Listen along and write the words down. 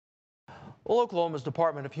Well, Oklahoma's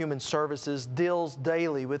Department of Human Services deals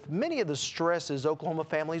daily with many of the stresses Oklahoma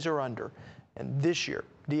families are under. And this year,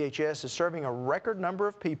 DHS is serving a record number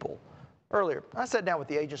of people. Earlier, I sat down with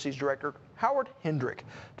the agency's director, Howard Hendrick,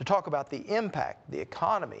 to talk about the impact the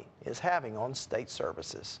economy is having on state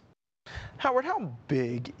services. Howard, how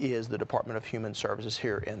big is the Department of Human Services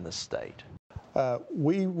here in the state?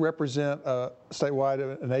 We represent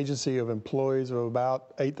statewide an agency of employees of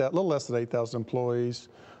about a little less than 8,000 employees.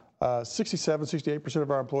 68%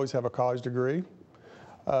 of our employees have a college degree.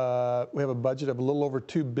 We have a budget of a little over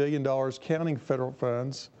 $2 billion counting federal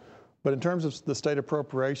funds. But in terms of the state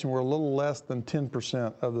appropriation, we're a little less than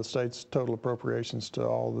 10% of the state's total appropriations to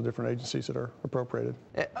all the different agencies that are appropriated.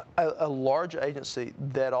 A large agency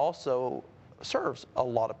that also serves a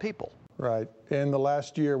lot of people. Right. In the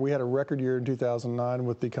last year, we had a record year in 2009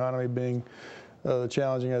 with the economy being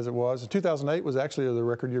challenging as it was. 2008 was actually the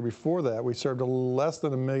record year before that. We served less than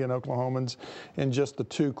 1 million Oklahomans in just the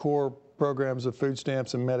two core programs of food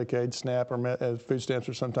stamps and Medicaid. SNAP or food stamps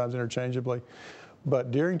are sometimes interchangeably.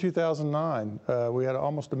 But during 2009, we had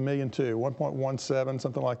almost 1.2 million, 1.17,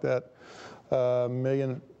 something like that.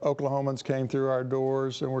 Million Oklahomans came through our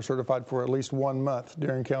doors and were certified for at least 1 month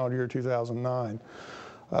during calendar year 2009.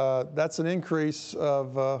 That's an increase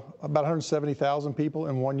of about 170,000 people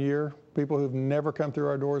in 1 year. People who've never come through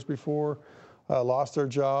our doors before, lost their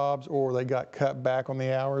jobs, or they got cut back on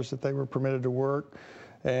the hours that they were permitted to work.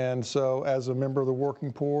 And so as a member of the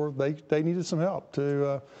working poor, they needed some help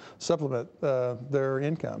to supplement their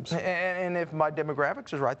incomes. And if my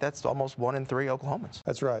demographics is right, that's almost 1 in 3 Oklahomans.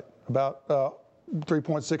 That's right. About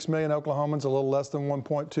 3.6 million Oklahomans, a little less than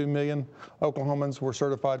 1.2 million Oklahomans were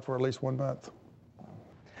certified for at least 1 month.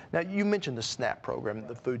 Now, you mentioned the SNAP program,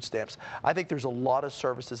 the food stamps. I think there's a lot of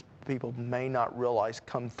services people may not realize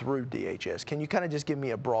come through DHS. Can you kind of just give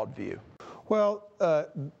me a broad view? Well,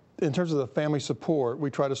 in terms of the family support,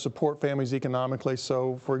 we try to support families economically.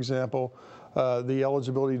 So, for example, the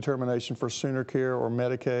eligibility determination for Sooner Care or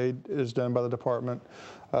Medicaid is done by the department.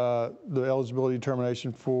 The eligibility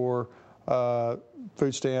determination for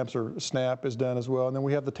food stamps or SNAP is done as well. And then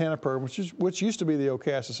we have the TANF program, which used to be the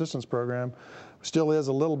OCAS assistance program. Still is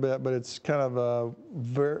a little bit, but it's kind of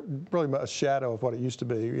really a shadow of what it used to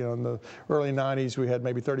be. You know, in the early 90s, we had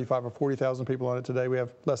maybe 35 or 40,000 people on it. Today, we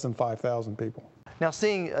have less than 5,000 people. Now,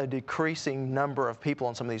 seeing a decreasing number of people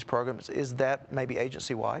on some of these programs, is that maybe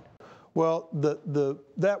agency-wide? Well,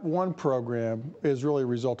 that one program is really a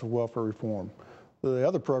result of welfare reform. The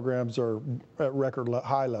other programs are at record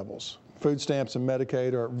high levels. Food stamps and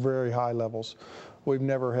Medicaid are at very high levels. We've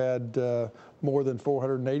never had more than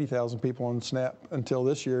 480,000 people on SNAP until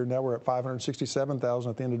this year. Now we're at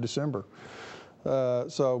 567,000 at the end of December.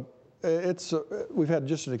 So we've had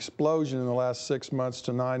just an explosion in the last 6 months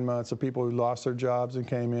to 9 months of people who lost their jobs and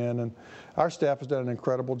came in, and our staff has done an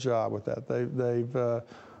incredible job with that.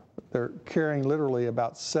 They're carrying literally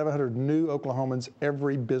about 700 new Oklahomans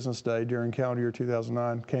every business day during calendar year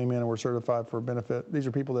 2009 came in and were certified for a benefit. These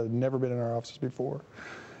are people that had never been in our offices before.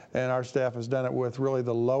 And our staff has done it with really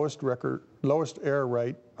the lowest error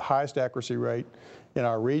rate, highest accuracy rate in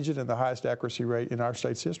our region, and the highest accuracy rate in our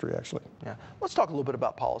state's history, actually. Yeah. Let's talk a little bit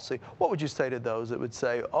about policy. What would you say to those that would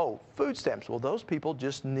say, oh, food stamps, well, those people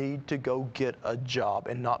just need to go get a job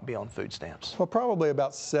and not be on food stamps? Well, probably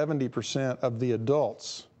about 70% of the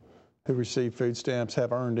adults who receive food stamps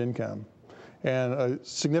have earned income. And a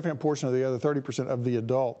significant portion of the other 30% of the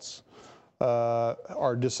adults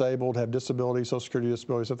are disabled, have disability, Social Security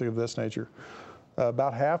disability, something of this nature.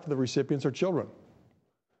 About half of the recipients are children.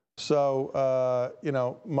 So, you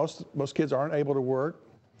know, most kids aren't able to work,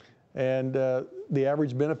 and the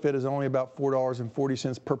average benefit is only about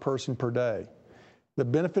 $4.40 per person per day. The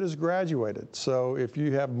benefit is graduated, so if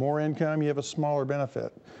you have more income, you have a smaller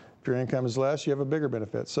benefit. If your income is less, you have a bigger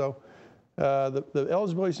benefit. So the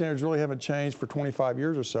eligibility standards really haven't changed for 25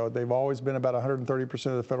 years or so. They've always been about 130%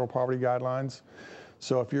 of the federal poverty guidelines.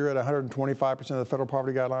 So if you're at 125% of the federal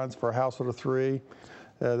poverty guidelines for a household of 3,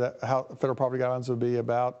 federal poverty guidelines would be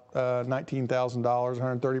about $19,000.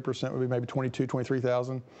 130% would be maybe $22,000,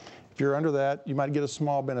 $23,000. If you're under that, you might get a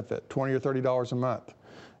small benefit, $20 or $30 a month.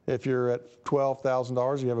 If you're at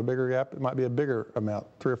 $12,000, you have a bigger gap, it might be a bigger amount,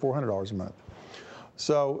 $300 or $400 a month.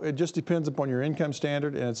 So it just depends upon your income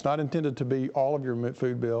standard, and it's not intended to be all of your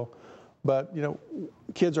food bill. But, you know,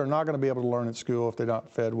 kids are not going to be able to learn at school if they're not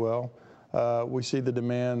fed well. We see the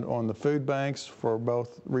demand on the food banks for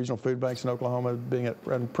both regional food banks in Oklahoma being at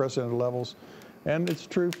unprecedented levels, and it's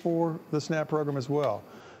true for the SNAP program as well.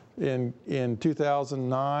 In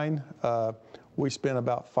 2009, we spent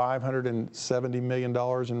about $570 million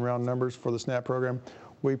in round numbers for the SNAP program.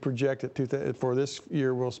 we project it for this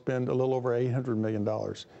year we'll spend a little over $800 million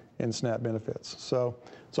in SNAP benefits. So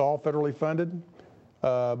it's all federally funded,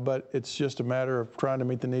 but it's just a matter of trying to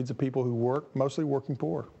meet the needs of people who work, mostly working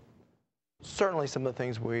poor. Certainly some of the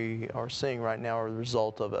things we are seeing right now are the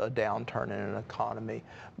result of a downturn in an economy,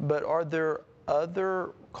 but are there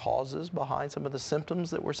other causes behind some of the symptoms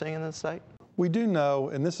that we're seeing in the state? We do know,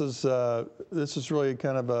 and this is really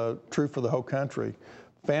kind of true for the whole country,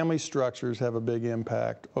 family structures have a big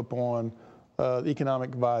impact upon the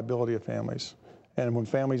economic viability of families. And when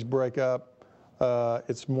families break up,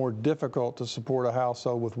 it's more difficult to support a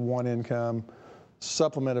household with one income,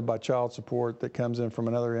 supplemented by child support that comes in from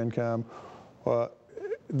another income,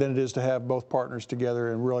 than it is to have both partners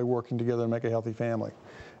together and really working together to make a healthy family.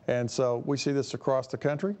 And so we see this across the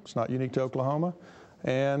country. It's not unique to Oklahoma,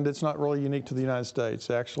 and it's not really unique to the United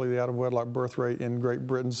States. Actually, the out-of-wedlock birth rate in Great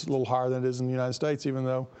Britain's a little higher than it is in the United States, even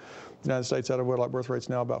though the United States out-of-wedlock birth rate is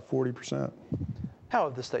now about 40%. How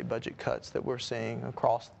have the state budget cuts that we're seeing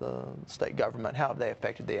across the state government, how have they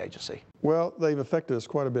affected the agency? Well, they've affected us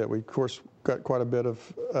quite a bit. We, of course, got quite a bit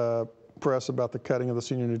of press about the cutting of the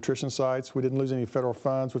senior nutrition sites. We didn't lose any federal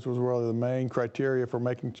funds, which was really the main criteria for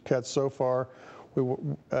making cuts so far.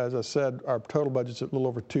 As I said, our total budget's a little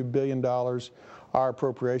over $2 billion. Our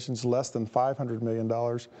appropriations less than $500 million.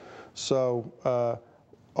 So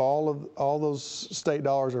all those state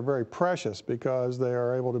dollars are very precious because they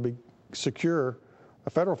are able to be secure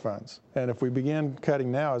federal funds. And if we begin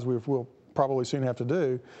cutting now, as we'll probably soon have to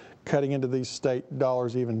do, cutting into these state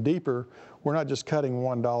dollars even deeper, we're not just cutting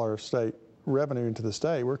 $1 of state revenue into the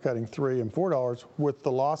state, we're cutting $3 and $4 with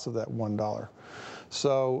the loss of that $1.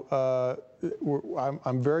 So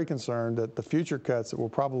I'm very concerned that the future cuts that will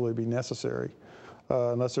probably be necessary,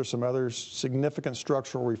 unless there's some other significant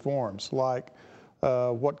structural reforms, like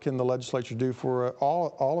what can the legislature do for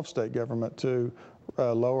all of state government to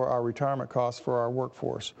lower our retirement costs for our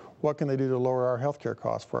workforce? What can they do to lower our health care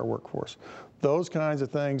costs for our workforce? Those kinds of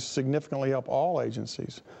things significantly help all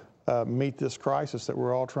agencies meet this crisis that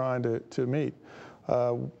we're all trying to meet.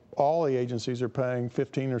 All the agencies are paying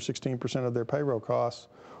 15 or 16% of their payroll costs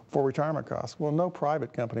for retirement costs. Well, no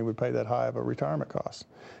private company would pay that high of a retirement cost.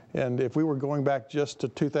 And if we were going back just to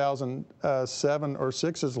 2007 or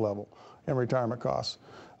 6's level in retirement costs,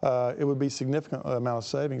 it would be a significant amount of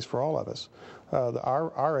savings for all of us.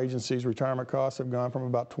 Our agency's retirement costs have gone from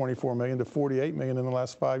about $24 million to $48 million in the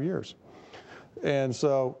last 5 years. And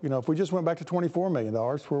so, you know, if we just went back to $24 million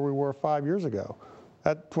where we were 5 years ago,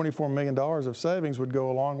 that $24 million of savings would go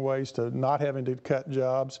a long ways to not having to cut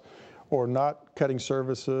jobs or not cutting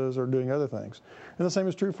services or doing other things. And the same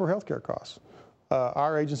is true for healthcare costs.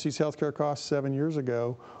 Our agency's healthcare costs 7 years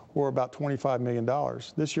ago were about $25 million.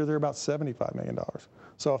 This year they're about $75 million.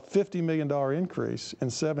 So a $50 million increase in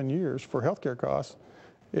 7 years for healthcare costs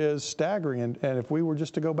is staggering. And if we were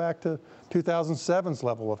just to go back to 2007's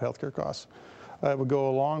level of healthcare costs, it would go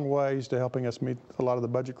a long ways to helping us meet a lot of the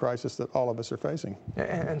budget crisis that all of us are facing.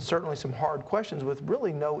 And certainly some hard questions with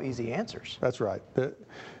really no easy answers. That's right.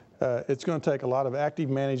 It's going to take a lot of active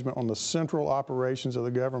management on the central operations of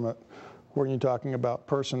the government when you're talking about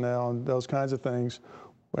personnel and those kinds of things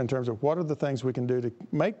in terms of what are the things we can do to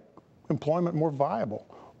make employment more viable.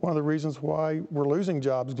 One of the reasons why we're losing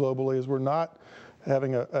jobs globally is we're not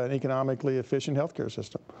having an economically efficient healthcare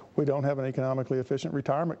system. We don't have an economically efficient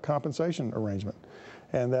retirement compensation arrangement,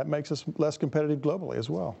 and that makes us less competitive globally as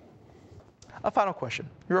well. A final question.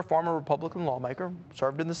 You're a former Republican lawmaker,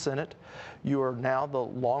 served in the Senate. You are now the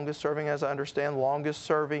longest serving, as I understand, longest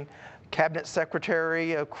serving cabinet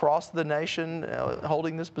secretary across the nation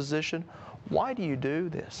holding this position. Why do you do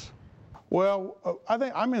this? Well, I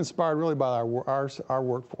think I'm inspired really by our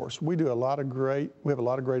workforce. We have a lot of great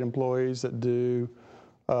employees that do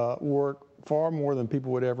work far more than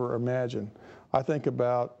people would ever imagine. I think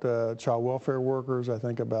about child welfare workers. I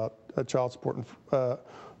think about child support and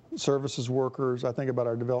services workers. I think about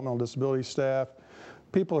our developmental disability staff,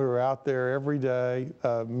 people who are out there every day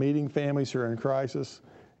meeting families who are in crisis.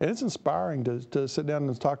 And it's inspiring to sit down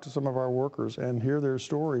and talk to some of our workers and hear their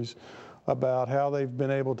stories about how they've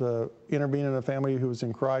been able to intervene in a family who was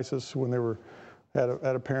in crisis when they had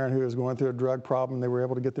a parent who was going through a drug problem. They were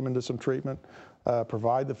able to get them into some treatment,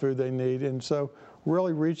 provide the food they need. And so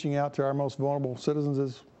really reaching out to our most vulnerable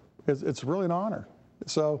citizens it's really an honor.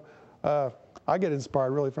 So I get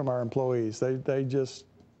inspired really from our employees. They just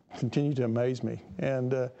continue to amaze me.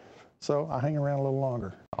 And so I hang around a little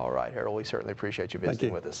longer. All right, Harold, we certainly appreciate you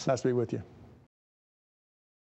visiting with us. Nice to be with you.